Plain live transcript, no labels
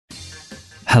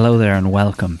Hello there and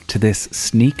welcome to this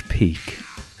sneak peek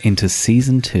into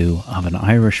Season 2 of An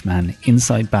Irishman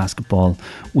Inside Basketball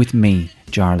with me,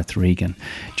 Jarlath Regan.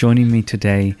 Joining me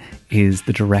today is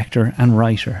the director and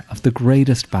writer of the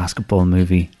greatest basketball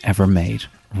movie ever made,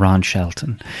 Ron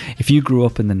Shelton. If you grew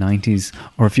up in the 90s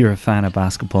or if you're a fan of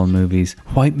basketball movies,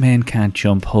 White Men Can't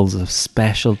Jump holds a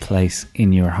special place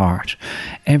in your heart.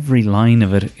 Every line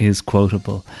of it is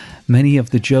quotable. Many of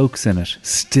the jokes in it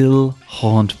still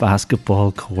haunt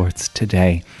basketball courts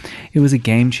today. It was a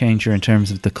game changer in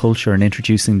terms of the culture and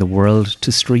introducing the world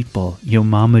to street ball, Yo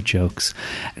Mama jokes,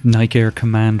 Nike Air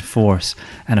Command Force,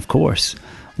 and of course,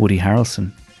 Woody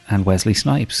Harrelson and Wesley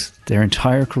Snipes. Their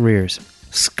entire careers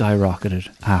skyrocketed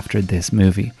after this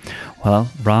movie. Well,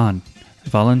 Ron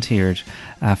volunteered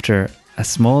after a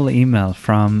small email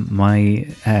from my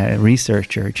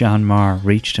researcher, John Marr,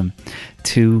 reached him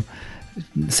to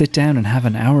sit down and have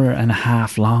an hour and a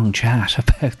half long chat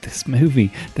about this movie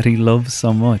that he loves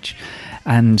so much.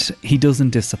 And he doesn't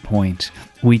disappoint.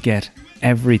 We get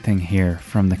everything here,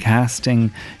 from the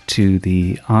casting to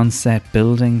the on-set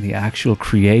building, the actual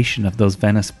creation of those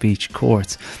Venice Beach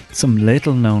courts, some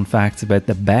little known facts about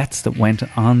the bets that went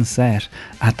on set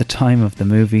at the time of the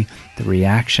movie, the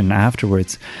reaction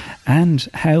afterwards, and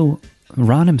how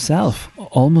Ron himself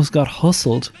almost got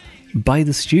hustled by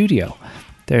the studio.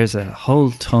 There's a whole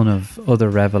ton of other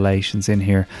revelations in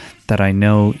here that I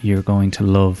know you're going to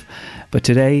love. But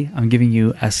today I'm giving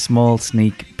you a small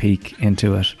sneak peek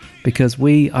into it because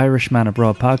we, Irishman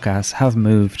Abroad podcast, have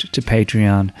moved to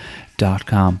Patreon.com.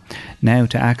 Now,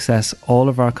 to access all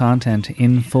of our content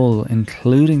in full,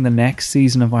 including the next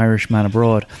season of Irishman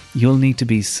Abroad, you'll need to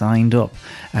be signed up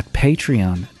at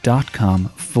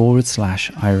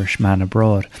patreon.com/Irishman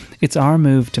Abroad. It's our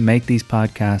move to make these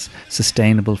podcasts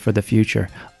sustainable for the future.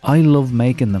 I love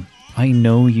making them. I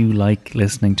know you like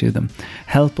listening to them.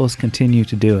 Help us continue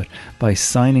to do it by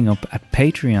signing up at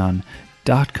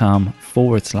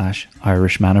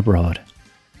patreon.com/Irishman Abroad.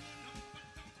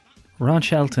 Ron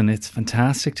Shelton, it's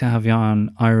fantastic to have you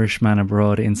on Irishman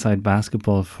Abroad Inside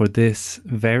Basketball for this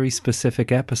very specific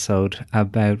episode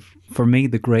about, for me,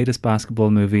 the greatest basketball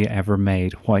movie ever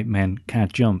made, White Men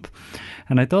Can't Jump.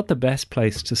 And I thought the best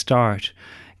place to start,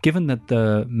 given that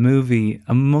the movie,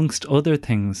 amongst other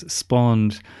things,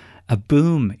 spawned a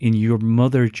boom in your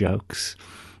mother jokes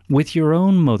with your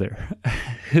own mother,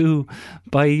 who,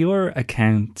 by your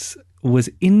accounts, was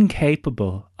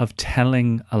incapable of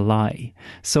telling a lie.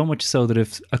 So much so that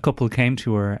if a couple came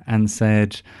to her and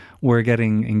said, "We're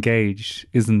getting engaged,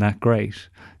 isn't that great?"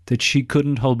 that she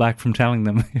couldn't hold back from telling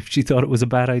them if she thought it was a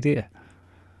bad idea.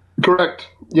 Correct.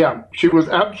 Yeah. She was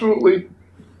absolutely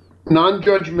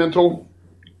non-judgmental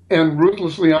and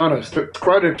ruthlessly honest. It's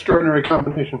quite an extraordinary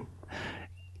combination.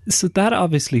 So that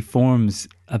obviously forms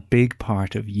a big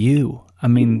part of you. I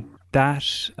mean,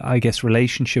 that, I guess,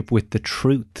 relationship with the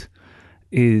truth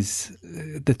is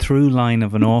the through line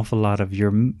of an awful lot of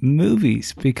your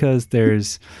movies, because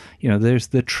there's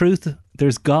the truth,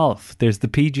 there's golf, there's the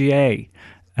PGA,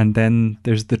 and then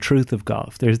there's the truth of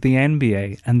golf, there's the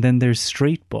NBA, and then there's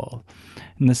street ball.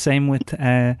 And the same with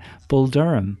Bull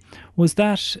Durham. Was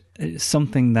that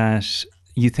something that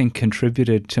you think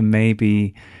contributed to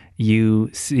maybe you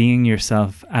seeing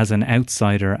yourself as an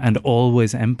outsider and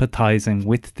always empathizing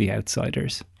with the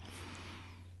outsiders?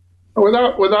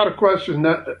 Without a question,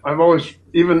 that I've always,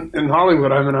 even in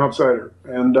Hollywood, I'm an outsider,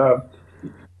 and I've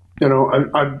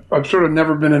sort of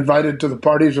never been invited to the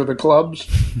parties or the clubs.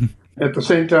 At the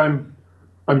same time,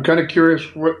 I'm kind of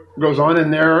curious what goes on in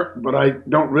there, but I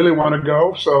don't really want to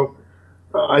go. So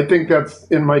I think that's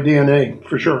in my DNA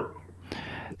for sure.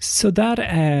 So that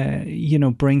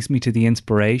brings me to the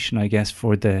inspiration, I guess,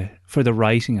 for the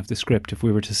writing of the script, if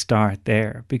we were to start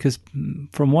there, because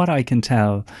from what I can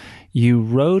tell, you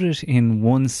wrote it in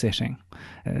one sitting.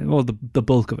 The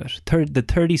bulk of it, the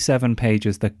 37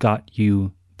 pages that got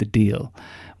you the deal,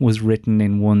 was written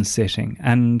in one sitting.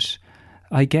 And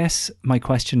I guess my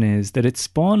question is that it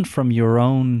spawned from your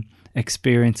own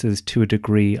experiences to a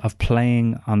degree of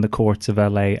playing on the courts of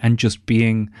LA and just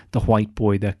being the white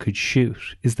boy that could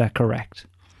shoot. Is that correct?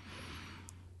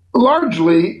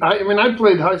 Largely. I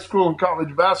played high school and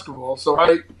college basketball, so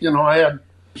I had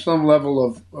some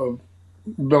level of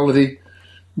ability,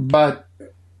 but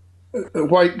a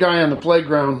white guy on the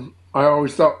playground I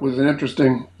always thought was an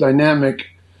interesting dynamic.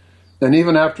 And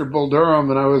even after Bull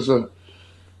Durham, and I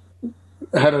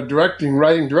had a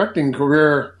writing directing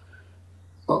career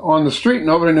on the street,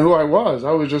 nobody knew who I was.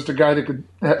 I was just a guy that could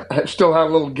still had a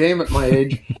little game at my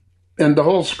age. And the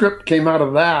whole script came out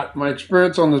of that, my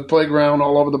experience on the playground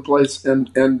all over the place, and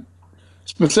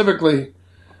specifically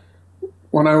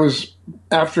when I was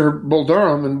after Bull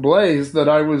Durham and Blaze that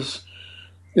I was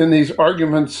in these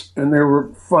arguments, and they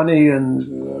were funny, and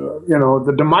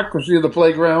the democracy of the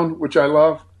playground, which I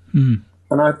love. Mm.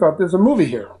 And I thought, there's a movie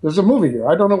here. There's a movie here.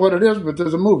 I don't know what it is, but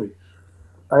there's a movie.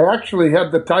 I actually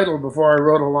had the title before I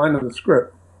wrote a line of the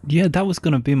script. Yeah, that was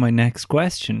going to be my next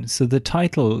question. So the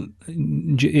title,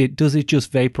 does it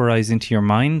just vaporize into your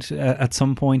mind at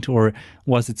some point, or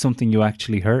was it something you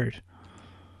actually heard?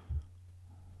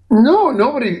 No,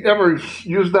 nobody ever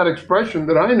used that expression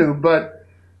that I knew, but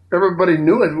everybody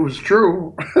knew it was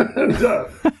true.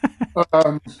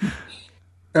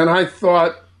 And I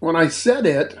thought, when I said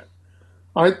it,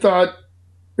 I thought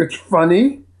it's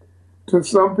funny. To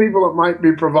some people, it might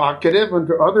be provocative, and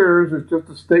to others, it's just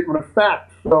a statement of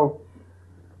fact. So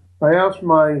I asked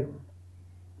my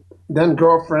then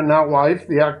girlfriend, now wife,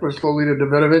 the actress Lolita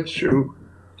Davidovich, who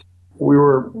we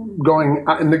were going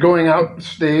in the going out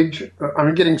stage,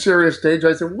 getting serious stage.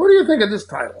 I said, what do you think of this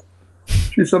title?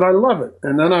 She said, I love it.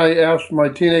 And then I asked my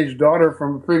teenage daughter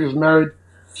from a previous marriage,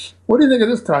 what do you think of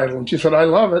this title? And she said, I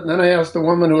love it. And then I asked the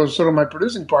woman who was sort of my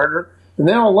producing partner, and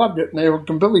they all loved it, and they were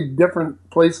completely different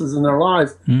places in their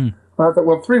lives. Mm. I thought,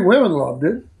 well, 3 women loved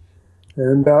it.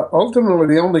 And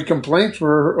ultimately, the only complaints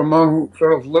were among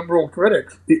sort of liberal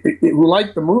critics who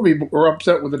liked the movie but were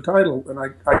upset with the title, and I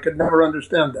could never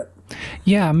understand that.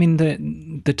 Yeah, I mean,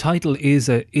 the title is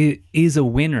a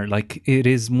winner. Like, it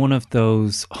is one of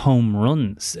those home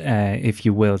runs, if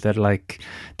you will, that, like,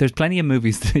 there's plenty of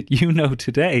movies that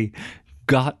today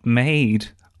got made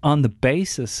on the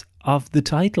basis of the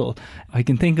title. I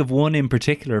can think of one in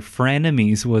particular.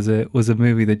 Frenemies was a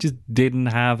movie that just didn't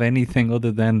have anything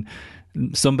other than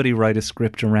somebody write a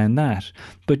script around that.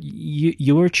 But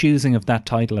your choosing of that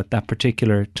title at that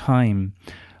particular time,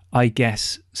 I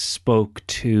guess, spoke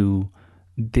to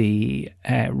the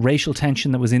racial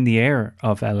tension that was in the air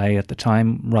of LA at the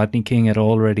time. Rodney King had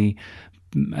already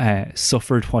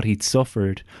suffered what he'd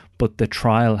suffered, but the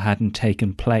trial hadn't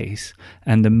taken place,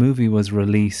 and the movie was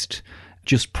released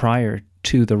just prior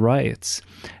to the riots.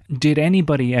 Did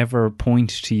anybody ever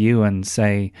point to you and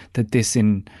say that this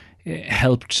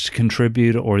helped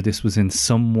contribute, or this was in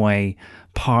some way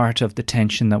part of the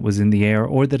tension that was in the air,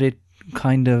 or that it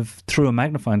kind of threw a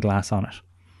magnifying glass on it?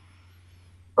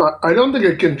 I don't think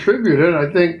it contributed. I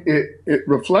think it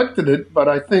reflected it, but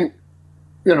I think,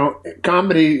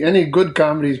 comedy, any good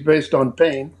comedy is based on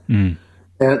pain. Mm.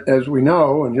 And as we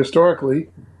know, and historically,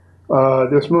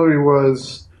 this movie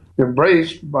was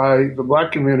embraced by the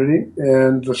black community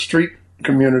and the street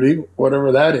community,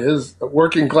 whatever that is, a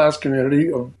working class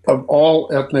community of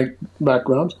all ethnic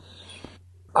backgrounds.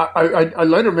 I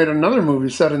later made another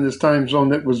movie set in this time zone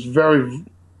that was very,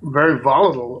 very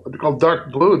volatile, called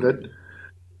Dark Blue, that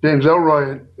James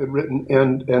Ellroy had written,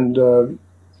 and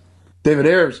David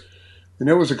Ayers, and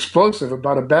it was explosive,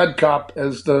 about a bad cop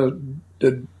as the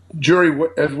jury,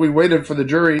 as we waited for the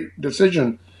jury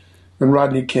decision in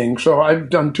Rodney King. So I've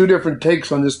done 2 different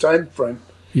takes on this time frame.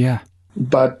 Yeah.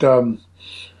 But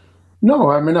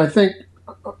no, I mean, I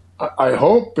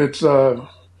hope it's the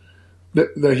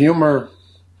humor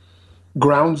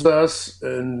grounds us,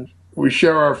 and we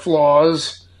share our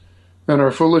flaws and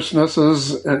our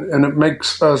foolishnesses, and it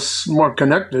makes us more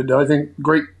connected. I think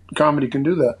great comedy can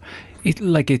do that.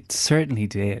 It certainly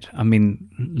did. I mean,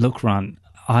 look, Ron,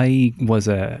 I was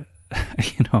a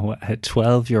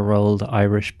 12-year-old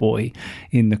Irish boy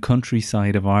in the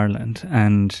countryside of Ireland,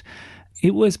 and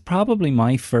it was probably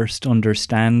my first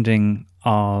understanding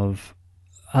of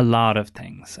a lot of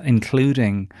things,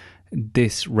 including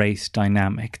this race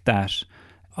dynamic that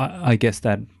I guess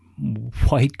that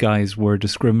white guys were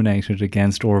discriminated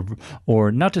against,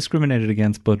 or not discriminated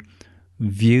against, but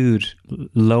viewed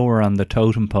lower on the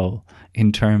totem pole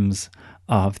in terms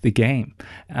of the game,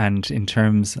 and in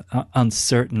terms on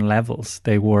certain levels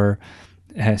they were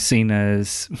seen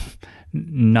as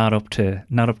not up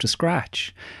to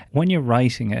scratch. When you're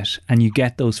writing it and you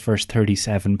get those first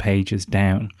 37 pages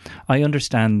down, I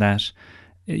understand that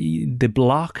the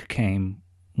block came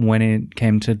when it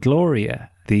came to Gloria,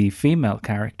 the female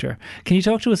character. Can you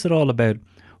talk to us at all about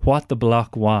what the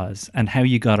block was and how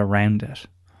you got around it?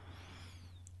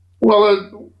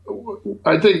 Well,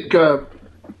 I think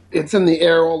it's in the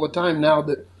air all the time now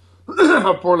that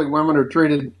how poorly women are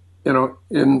treated,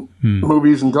 in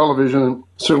movies and television, and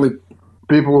certainly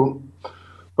people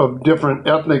of different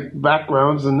ethnic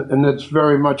backgrounds, and it's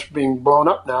very much being blown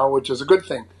up now, which is a good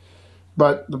thing.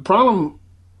 But the problem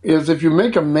is, if you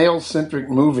make a male-centric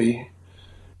movie,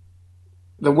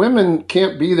 the women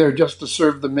can't be there just to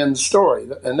serve the men's story,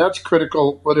 and that's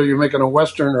critical whether you're making a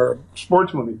Western or a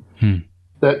sports movie.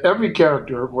 That every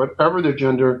character, whatever their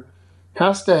gender,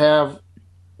 has to have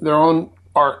their own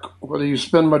arc, whether you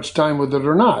spend much time with it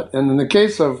or not. And in the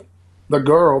case of the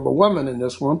girl, the woman in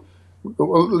this one,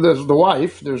 there's the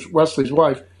wife, there's Wesley's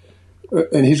wife,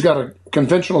 and he's got a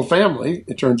conventional family,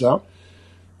 it turns out,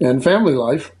 and family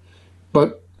life.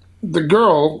 But the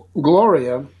girl,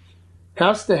 Gloria,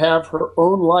 has to have her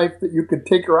own life that you could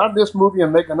take her out of this movie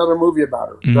and make another movie about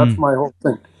her. Mm-hmm. That's my whole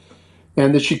thing.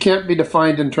 And that she can't be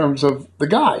defined in terms of the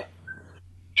guy.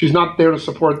 She's not there to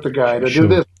support the guy, to do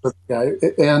this for the guy.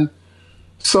 And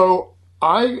so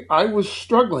I was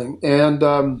struggling, and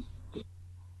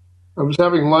I was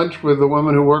having lunch with the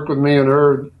woman who worked with me and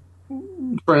her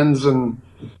friends, and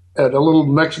at a little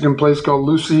Mexican place called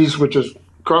Lucy's, which is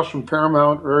across from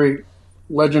Paramount, very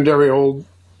legendary old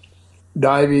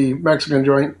divey Mexican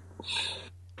joint.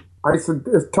 I said,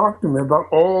 talk to me about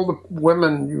all the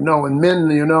women you know and men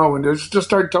you know, and just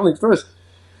started telling stories.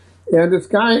 And this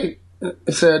guy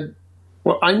said,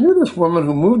 well, I knew this woman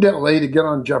who moved to LA to get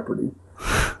on Jeopardy.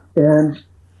 And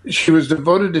she was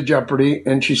devoted to Jeopardy,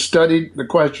 and she studied the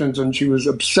questions, and she was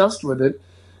obsessed with it.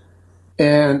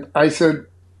 And I said,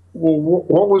 well,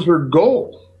 what was her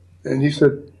goal? And he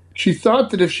said, she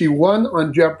thought that if she won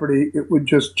on Jeopardy, it would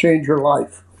just change her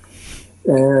life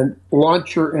and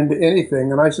launch her into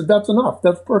anything. And I said, that's enough.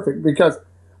 That's perfect, because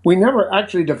we never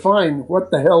actually define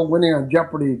what the hell winning on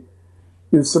Jeopardy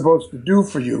is supposed to do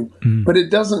for you. Mm. But it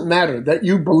doesn't matter. That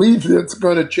you believe that it's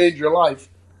going to change your life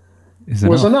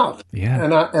was enough. Yeah.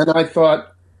 And I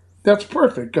thought, that's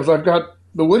perfect, because I've got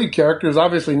the Woody characters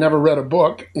obviously never read a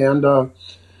book. And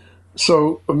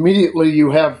so immediately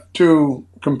you have two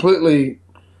completely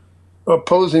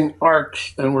opposing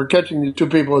arcs, and we're catching these two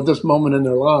people at this moment in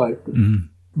their life. Mm-hmm.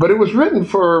 But it was written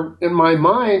for, in my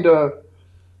mind,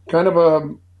 kind of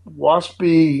a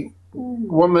waspy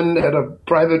woman at a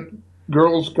private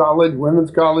girls' college, women's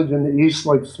college in the East,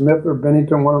 like Smith or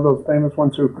Bennington, one of those famous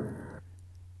ones who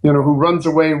runs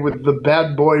away with the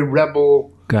bad boy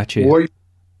rebel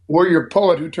warrior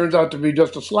poet who turns out to be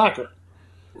just a slacker.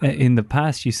 In the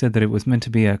past, you said that it was meant to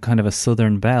be a kind of a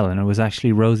Southern Belle, and it was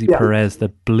actually Rosie Perez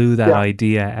that blew that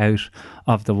idea out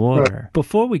of the water. Right.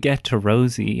 Before we get to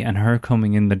Rosie and her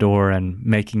coming in the door and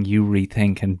making you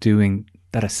rethink and doing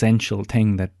that essential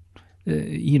thing that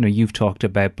you've talked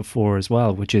about before as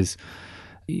well, which is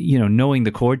knowing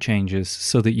the chord changes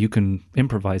so that you can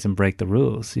improvise and break the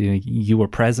rules. You were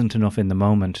present enough in the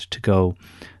moment to go,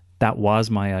 that was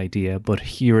my idea, but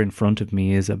here in front of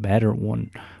me is a better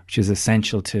one, which is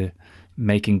essential to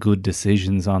making good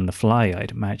decisions on the fly,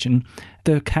 I'd imagine.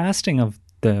 The casting of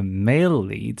the male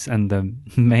leads and the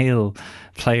male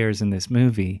players in this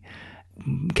movie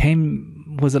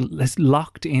was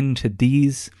locked into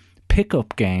these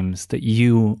pickup games that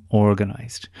you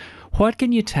organised. What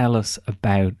can you tell us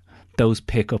about those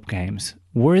pickup games?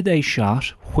 Were they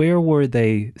shot? Where were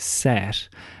they set?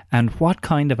 And what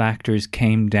kind of actors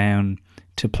came down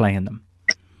to play in them?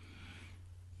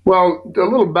 Well, a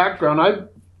little background.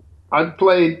 I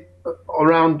played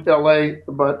around LA,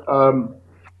 but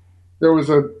there was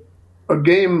a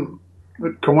game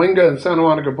at Cahuenga and Santa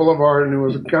Monica Boulevard, and it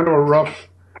was kind of a rough.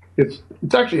 It's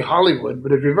actually Hollywood,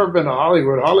 but if you've ever been to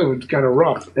Hollywood's kind of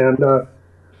rough and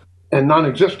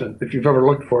non-existent if you've ever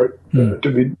looked for it,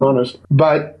 to be honest.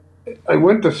 But I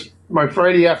went to my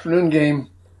Friday afternoon game,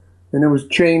 and it was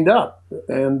chained up.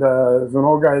 And there's an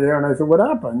old guy there, and I said, what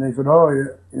happened? And they said, oh,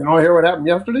 you hear what happened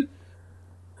yesterday?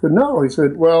 I said, no. He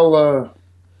said, well,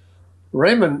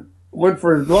 Raymond went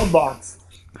for his glove box.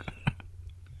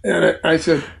 And I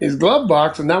said, his glove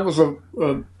box? And that was a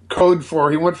code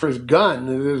for he went for his gun,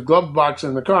 his glove box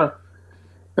in the car.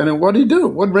 And then what did he do?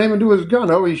 What did Raymond do with his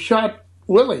gun? Oh, he shot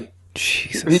Willie.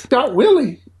 Jesus. He shot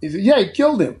Willie. He said, yeah, he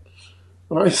killed him.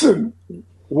 And I said,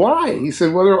 why? He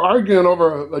said, well, they're arguing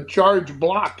over a charge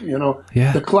block,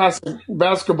 the classic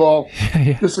basketball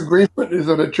disagreement. Is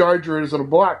it a charge or is it a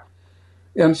block?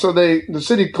 And so the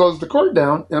city closed the court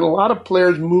down, and a lot of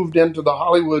players moved into the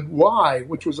Hollywood Y,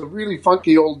 which was a really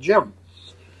funky old gym.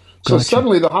 So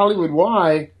suddenly the Hollywood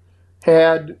Y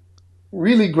had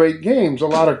really great games. A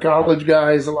lot of college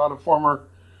guys, a lot of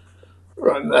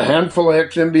a handful of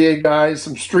ex-NBA guys,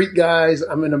 some street guys.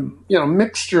 I mean, a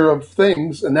mixture of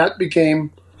things, and that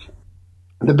became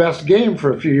the best game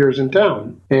for a few years in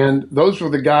town. And those were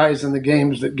the guys in the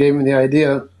games that gave me the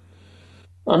idea.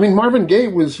 I mean, Marvin Gaye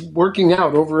was working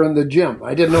out over in the gym.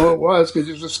 I didn't know who it was because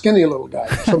he was a skinny little guy.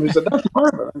 Somebody said, that's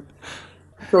Marvin.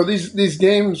 So these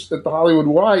games at the Hollywood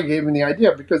Y gave me the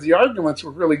idea because the arguments were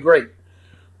really great.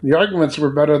 The arguments were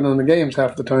better than the games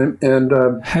half the time.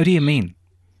 And how do you mean?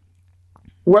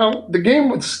 Well, the game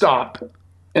would stop,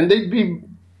 and they'd be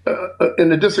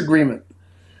in a disagreement.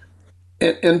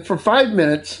 And for 5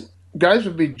 minutes, guys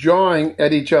would be jawing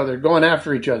at each other, going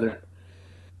after each other.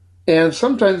 And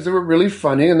sometimes they were really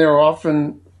funny, and they were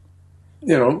often,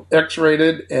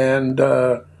 X-rated and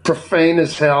profane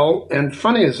as hell and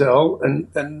funny as hell, and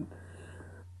the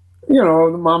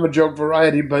mama joke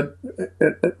variety, but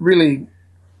really,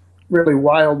 really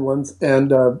wild ones,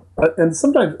 and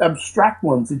sometimes abstract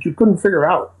ones that you couldn't figure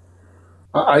out.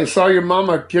 I saw your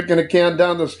mama kicking a can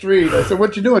down the street. I said,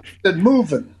 "What you doing?" She said,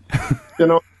 "Moving."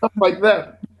 Stuff like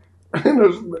that.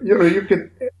 You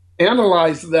can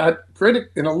analyze that.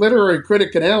 A literary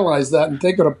critic can analyze that and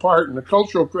take it apart, and a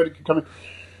cultural critic can come in.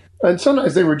 And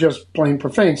sometimes they were just plain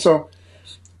profane. So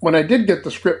when I did get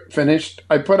the script finished,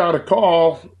 I put out a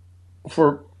call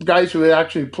for guys who would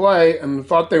actually play and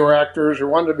thought they were actors or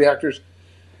wanted to be actors.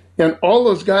 And all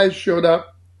those guys showed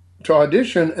up to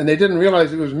audition, and they didn't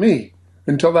realize it was me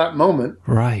until that moment.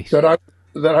 Right. That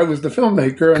I was the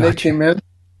filmmaker, and They came in.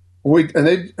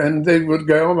 They would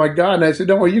go, "Oh my God!" And I said,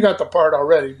 "Don't worry, you got the part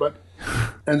already."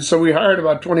 And so we hired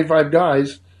about 25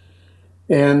 guys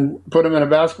and put them in a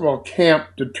basketball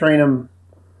camp to train them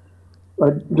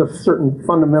just certain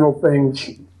fundamental things.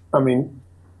 I mean,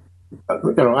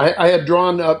 I had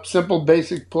drawn up simple,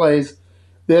 basic plays.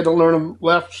 They had to learn them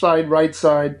left side, right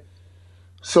side.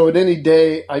 So at any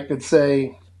day, I could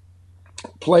say,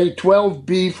 "Play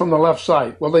 12B from the left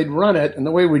side." Well, they'd run it, and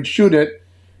the way we'd shoot it,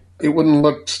 it wouldn't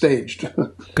look staged.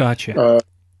 Gotcha.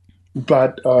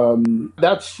 But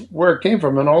that's where it came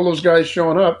from, and all those guys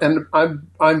showing up, and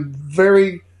I'm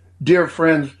very dear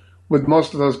friends with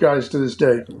most of those guys to this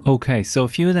day. Okay, so a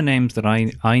few of the names that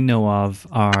I know of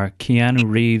are Keanu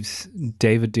Reeves,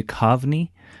 David Duchovny.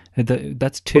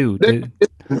 That's two. They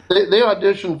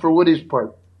auditioned for Woody's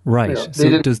part. Right. Yeah,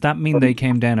 so does that mean they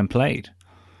came down and played?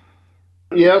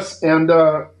 Yes, and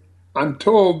I'm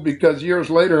told, because years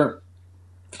later,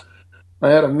 I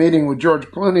had a meeting with George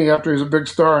Clooney after he was a big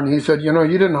star, and he said, "You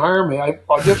didn't hire me. I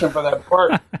auditioned for that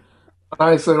part." And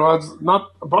I said, "Well, it's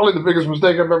not probably the biggest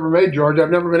mistake I've ever made, George.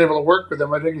 I've never been able to work with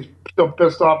him. I think he's still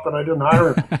pissed off that I didn't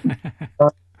hire him."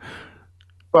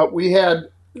 But we had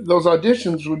those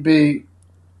auditions would be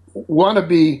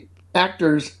wannabe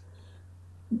actors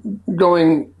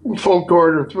going full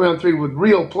court or 3-on-3 with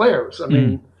real players. I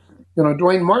mean,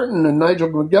 Dwayne Martin and Nigel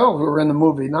McGill, who were in the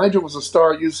movie. Nigel was a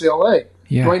star at UCLA.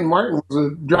 Yeah. Dwayne Martin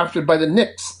was drafted by the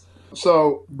Knicks.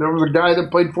 So there was a guy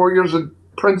that played 4 years at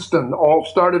Princeton, all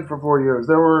started for 4 years.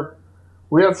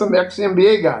 We had some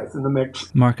ex-NBA guys in the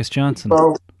mix. Marcus Johnson.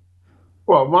 So,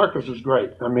 well, Marcus was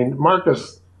great. I mean,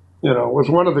 Marcus, was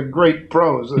one of the great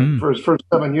pros for his first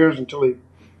 7 years until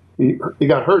he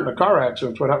got hurt in a car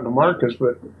accident. That's what happened to Marcus,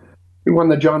 but he won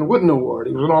the John Wooden Award.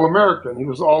 He was an All-American. He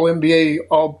was All-NBA,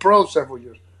 All-Pro several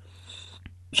years.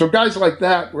 So guys like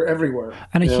that were everywhere.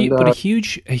 But a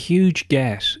huge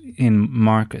get in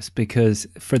Marcus, because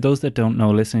for those that don't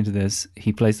know, listening to this,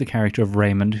 he plays the character of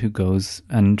Raymond, who goes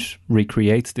and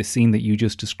recreates the scene that you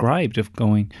just described of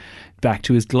going back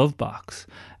to his glove box.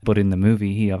 But in the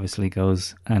movie, he obviously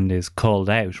goes and is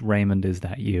called out. "Raymond, is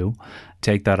that you?"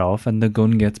 Take that off, and the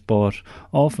gun gets bought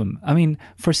off him. I mean,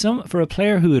 for a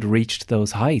player who had reached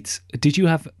those heights, did you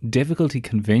have difficulty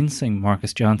convincing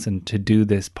Marcus Johnson to do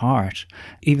this part?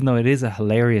 Even though it is a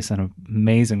hilarious and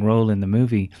amazing role in the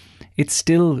movie, it's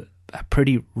still a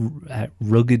pretty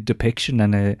rugged depiction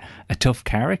and a tough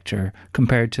character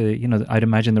compared to, I'd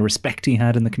imagine the respect he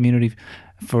had in the community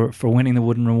for winning the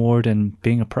Wooden Award and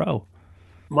being a pro.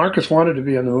 Marcus wanted to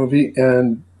be in the movie,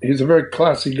 and he's a very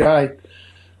classy guy,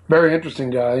 very interesting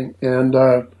guy. And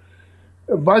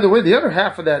by the way, the other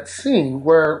half of that scene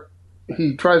where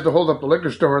he tries to hold up the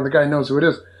liquor store and the guy knows who it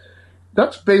is,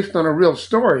 that's based on a real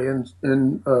story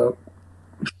in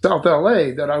South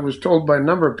LA that I was told by a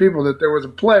number of people, that there was a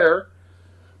player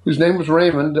whose name was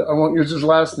Raymond. I won't use his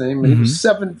last name. He was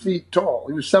 7 feet tall.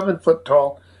 He was 7 foot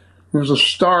tall. He was a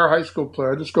star high school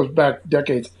player. This goes back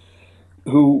decades.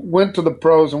 Who went to the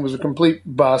pros and was a complete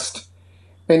bust.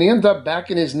 And he ended up back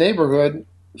in his neighborhood,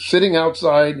 sitting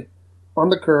outside on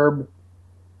the curb,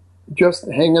 just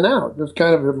hanging out, just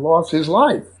kind of had lost his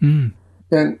life.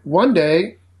 And one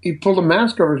day, he pulled a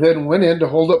mask over his head and went in to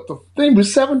hold up the thing. He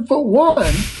was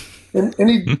 7'1", and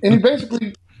he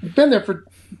basically been there for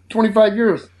 25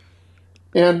 years.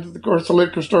 And of course, the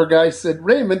liquor store guy said,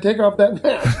 "Raymond, take off that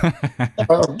mask."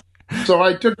 So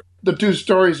I took the two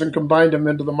stories and combined them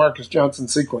into the Marcus Johnson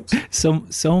sequence.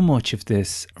 So much of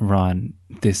this, Ron,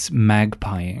 this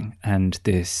magpieing and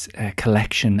this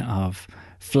collection of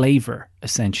flavor,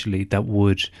 essentially, that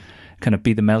would kind of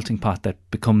be the melting pot that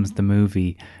becomes the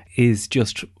movie is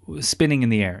just spinning in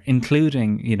the air,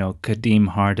 including, you know,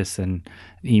 Kadeem Hardison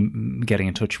getting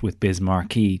in touch with Biz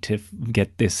Markie to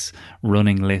get this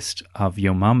running list of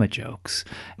Yo Mama jokes.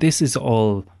 This is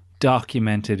all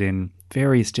documented in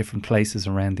various different places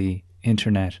around the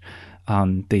internet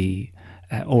on the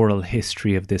oral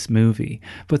history of this movie.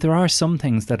 But there are some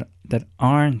things that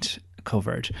aren't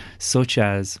covered, such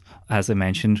as I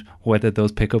mentioned, whether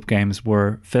those pickup games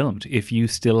were filmed, if you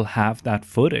still have that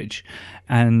footage.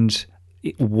 And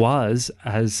it was,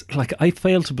 as like, I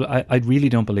really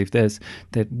don't believe this,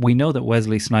 that we know that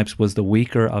Wesley Snipes was the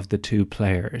weaker of the two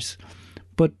players,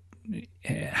 but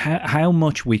how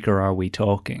much weaker are we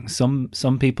talking? Some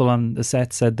people on the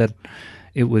set said that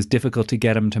it was difficult to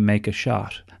get him to make a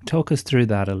shot. Talk us through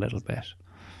that a little bit.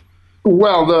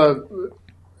 Well,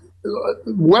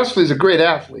 Wesley's a great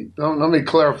athlete. Let me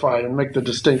clarify and make the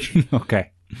distinction.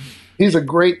 Okay. He's a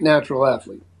great natural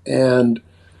athlete and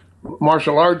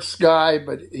martial arts guy,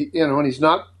 but and he's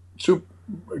not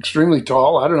extremely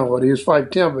tall. I don't know what he is,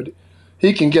 5'10", but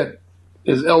he can get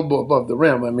his elbow above the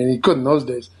rim. I mean, he couldn't those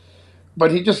days.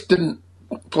 But he just didn't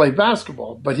play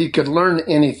basketball, but he could learn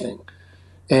anything.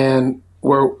 And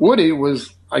where Woody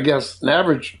was, I guess, an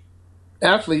average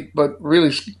athlete, but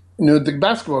really knew the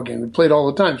basketball game. He played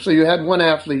all the time. So you had one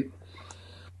athlete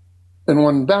and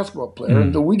one basketball player.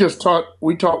 And we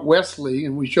taught Wesley,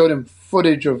 and we showed him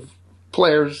footage of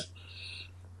players.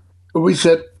 We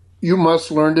said, you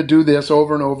must learn to do this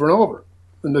over and over and over.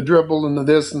 And the dribble and the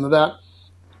this and the that.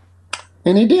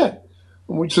 And he did.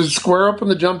 And we said, square up in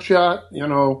the jump shot, be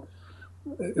able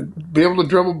to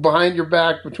dribble behind your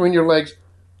back, between your legs.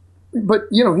 But,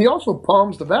 he also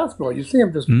palms the basketball. You see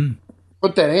him just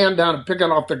put that hand down and pick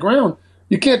it off the ground.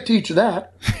 You can't teach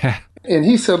that. And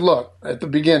he said, look, at the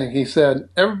beginning, he said,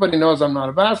 everybody knows I'm not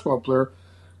a basketball player,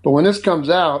 but when this comes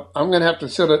out, I'm going to have to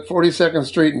sit at 42nd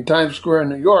Street in Times Square in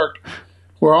New York,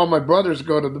 where all my brothers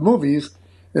go to the movies,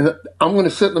 and I'm going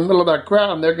to sit in the middle of that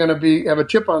crowd, and they're going to have a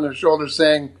chip on their shoulder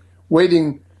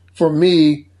waiting for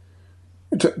me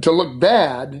to look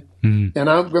bad, and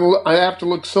I have to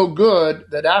look so good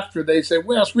that after they say,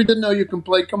 Wes, we didn't know you can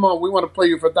play. Come on, we want to play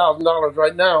you for $1,000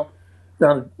 right now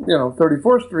down,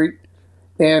 34th Street.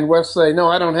 And Wes say, no,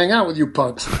 I don't hang out with you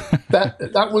punks.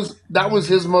 That was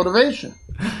his motivation.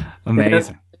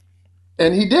 Amazing.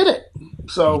 And he did it.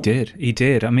 So he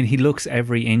did. I mean, he looks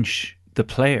every inch the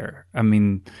player. I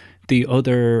mean, the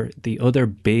other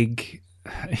big,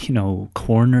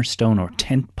 cornerstone or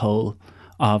tentpole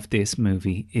of this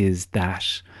movie is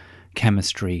that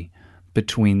chemistry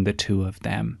between the two of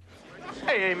them.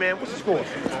 Hey, man, what's the score?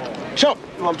 Chump,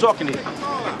 I'm talking to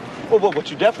you.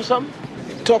 What, you deaf or something?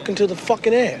 Talking to the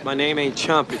fucking air. My name ain't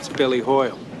Chump, it's Billy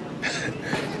Hoyle.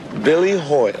 Billy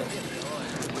Hoyle.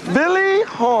 Billy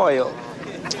Hoyle.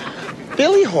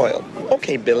 Billy Hoyle.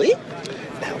 Okay, Billy.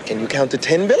 Now, can you count to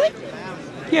 10, Billy?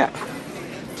 Yeah.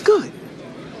 Good.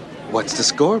 What's the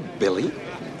score, Billy?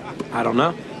 I don't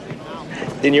know.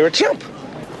 Then you're a chump.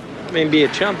 I mean, be a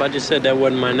chump, I just said that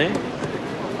wasn't my name.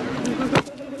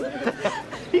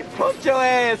 He punked your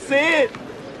ass, Sid.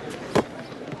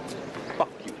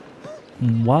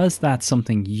 Was that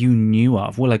something you knew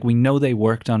of? Well, we know they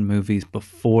worked on movies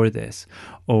before this.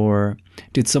 Or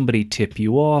did somebody tip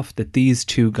you off that these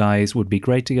two guys would be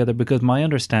great together? Because my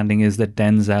understanding is that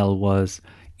Denzel was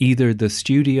either the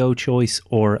studio choice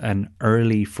or an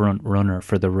early front runner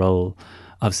for the role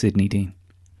of Sidney Dean.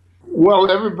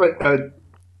 Well, everybody,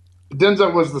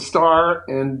 Denzel was the star,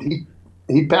 and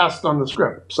he passed on the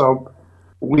script. So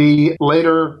we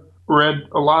later read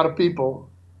a lot of people,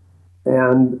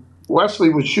 and Wesley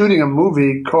was shooting a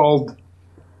movie called,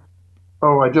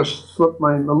 I just slipped a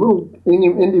little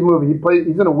indie movie.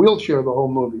 He's in a wheelchair the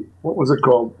whole movie. What was it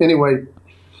called? Anyway,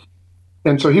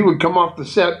 and so he would come off the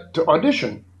set to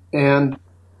audition, and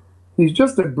he's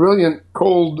just a brilliant,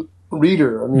 cold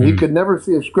reader. I mean, he could never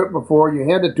see a script before. You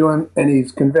hand it to him, and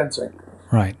he's convincing.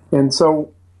 Right. And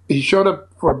so he showed up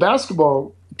for a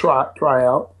basketball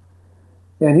tryout,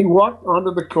 and he walked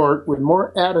onto the court with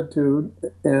more attitude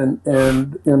and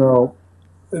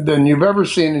than you've ever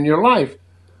seen in your life.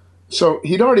 So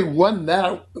he'd already won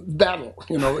that battle.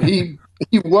 He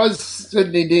was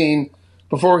Sidney Dean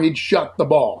before he'd shot the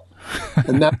ball,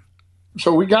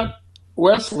 so we got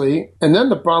Wesley, and then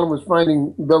the problem was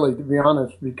finding Billy, to be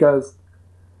honest, because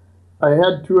I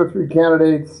had 2 or 3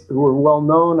 candidates who were well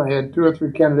known. I had 2 or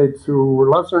 3 candidates who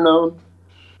were lesser known.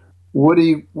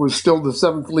 Woody was still the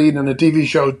 7th lead in a TV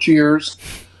show, Cheers,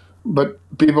 but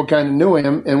people kind of knew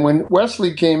him. And when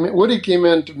Woody came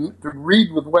in to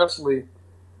read with Wesley,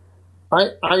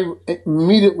 I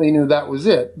immediately knew that was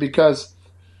it, because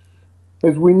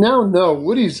as we now know,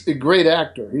 Woody's a great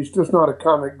actor. He's just not a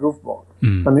comic goofball.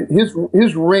 I mean,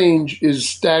 his range is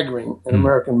staggering in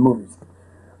American movies.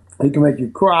 He can make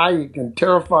you cry. He can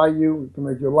terrify you. He can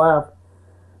make you laugh.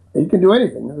 He can do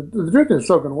anything. The truth is,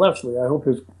 so can Wesley. I hope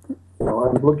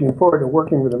I'm looking forward to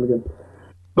working with him again.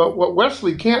 But what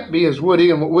Wesley can't be is Woody,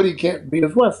 and what Woody can't be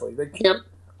is Wesley. They can't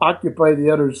occupy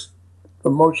the other's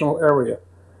emotional area.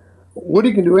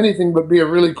 Woody can do anything but be a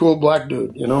really cool black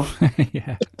dude,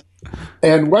 Yeah.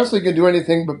 And Wesley can do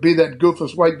anything but be that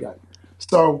goofus white guy.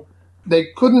 So they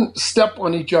couldn't step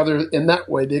on each other in that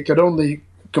way. They could only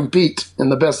compete in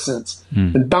the best sense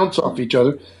and bounce off each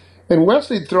other. And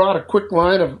Wesley'd throw out a quick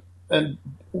line and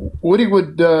Woody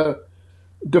would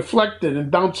deflect it and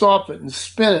bounce off it and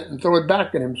spin it and throw it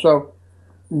back at him. So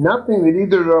nothing that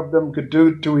either of them could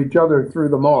do to each other threw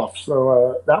them off.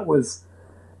 So that was,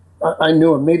 I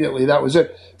knew immediately that was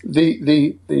it.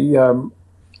 They hadn't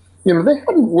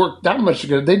worked that much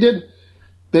together. They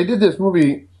did this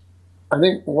movie, I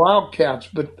think Wildcats,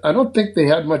 but I don't think they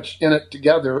had much in it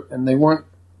together, and they weren't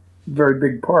very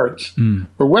big parts.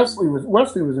 But Wesley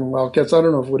was in Wildcats. I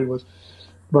don't know if Woody was,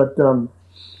 but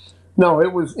no,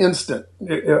 it was instant.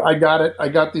 I got it. I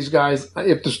got these guys.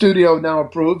 If the studio now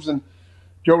approves, and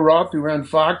Joe Roth, who ran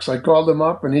Fox, I called him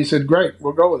up, and he said, "Great,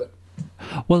 we'll go with it."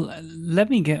 Well, let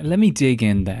me dig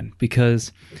in then,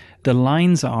 because the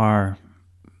lines are,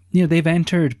 they've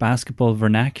entered basketball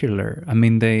vernacular. I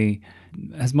mean, they,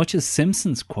 as much as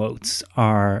Simpsons quotes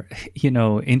are,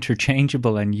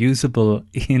 interchangeable and usable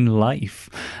in life.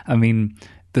 I mean,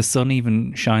 the sun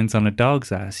even shines on a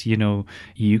dog's ass. You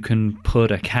can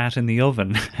put a cat in the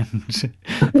oven,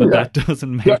 but that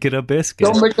doesn't make it a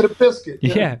biscuit. Don't make it a biscuit.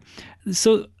 Yeah.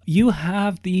 So you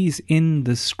have these in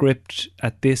the script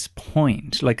at this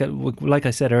point. Like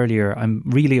I said earlier, I'm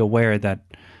really aware that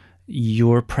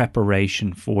your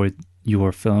preparation for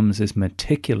your films is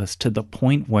meticulous to the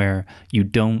point where you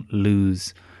don't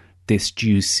lose this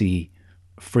juicy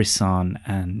frisson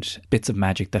and bits of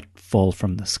magic that fall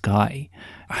from the sky.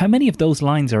 How many of those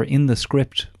lines are in the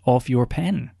script off your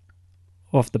pen,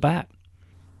 off the bat?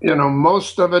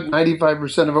 Most of it,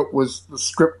 95% of it, was the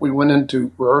script we went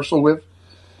into rehearsal with.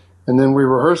 And then we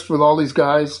rehearsed with all these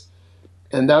guys.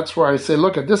 And that's where I say,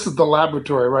 look, this is the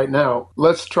laboratory right now.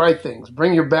 Let's try things.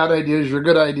 Bring your bad ideas, your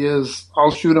good ideas. I'll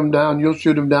shoot them down. You'll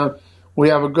shoot them down. We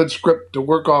have a good script to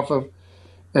work off of.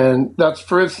 And that's,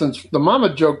 for instance, the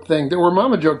mama joke thing. There were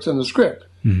mama jokes in the script.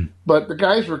 But the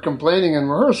guys were complaining in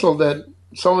rehearsal that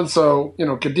so-and-so,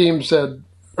 Kadeem said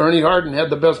Ernie Harden had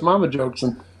the best mama jokes.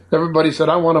 And everybody said,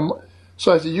 I want them.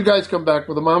 So I said, you guys come back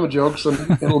with the mama jokes,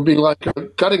 and it'll be like a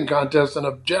cutting contest in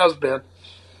a jazz band.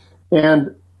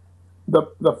 And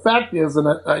the fact is, and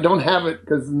I don't have it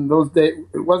because in those days,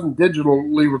 it wasn't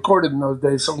digitally recorded in those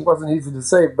days, so it wasn't easy to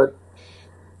save, but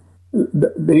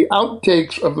the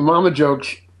outtakes of the mama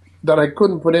jokes that I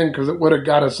couldn't put in because it would have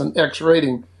got us an X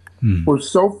rating were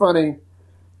so funny,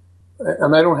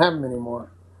 and I don't have them anymore.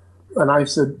 And I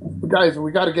said, guys,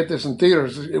 we got to get this in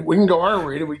theaters. We can go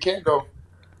R-rated. We can't,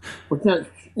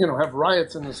 have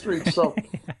riots in the streets. So,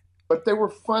 but they were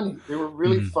funny. They were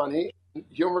really funny.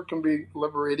 Humor can be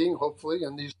liberating, hopefully,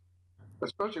 and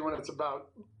especially when it's about,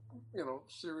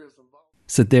 serious involvement.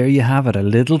 So there you have it, a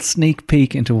little sneak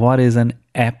peek into what is an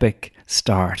epic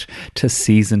start to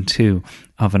season 2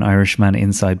 of An Irishman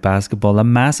Inside Basketball. A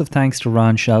massive thanks to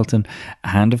Ron Shelton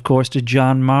and, of course, to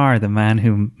John Marr, the man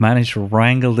who managed to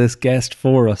wrangle this guest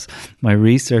for us, my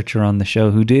researcher on the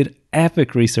show, who did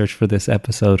epic research for this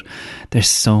episode. There's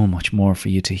so much more for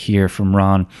you to hear from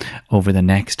Ron over the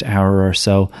next hour or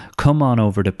so. Come on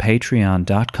over to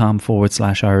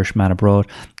patreon.com/Irishman Abroad.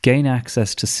 Gain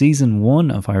access to season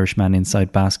 1 of Irishman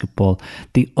Inside Basketball,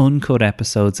 the uncut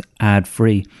episodes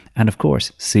ad-free, and of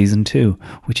course season 2,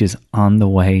 which is on the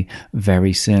way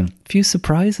very soon. A few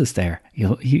surprises there.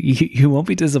 You won't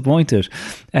be disappointed.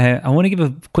 I want to give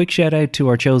a quick shout out to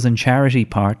our chosen charity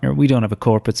partner. We don't have a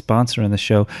corporate sponsor on the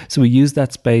show, so we use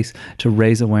that space to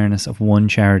raise awareness of one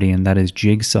charity, and that is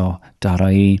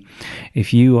Jigsaw.ie.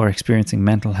 If you are experiencing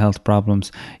mental health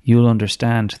problems, you'll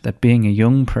understand that being a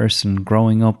young person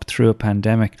growing up through a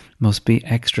pandemic must be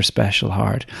extra special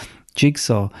hard.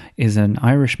 Jigsaw is an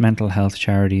Irish mental health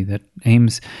charity that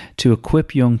aims to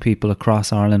equip young people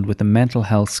across Ireland with the mental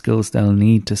health skills they'll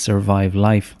need to survive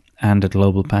life and a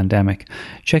global pandemic.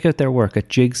 Check out their work at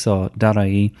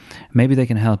jigsaw.ie. Maybe they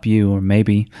can help you, or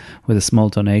maybe with a small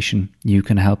donation you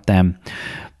can help them.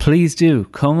 Please do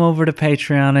come over to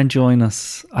Patreon and join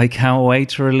us. I can't wait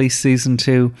to release season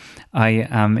 2. I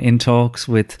am in talks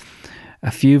with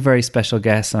a few very special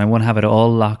guests, and I want to have it all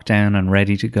locked down and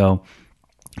ready to go.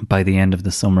 by the end of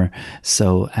the summer.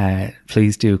 So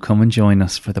please do come and join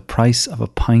us. For the price of a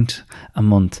pint a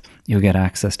month, you'll get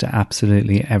access to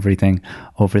absolutely everything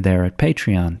over there at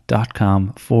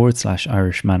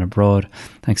patreon.com/Irishman Abroad.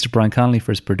 Thanks to Brian Connolly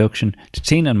for his production, to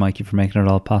Tina and Mikey for making it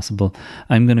all possible.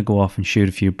 I'm going to go off and shoot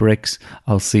a few bricks.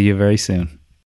 I'll see you very soon.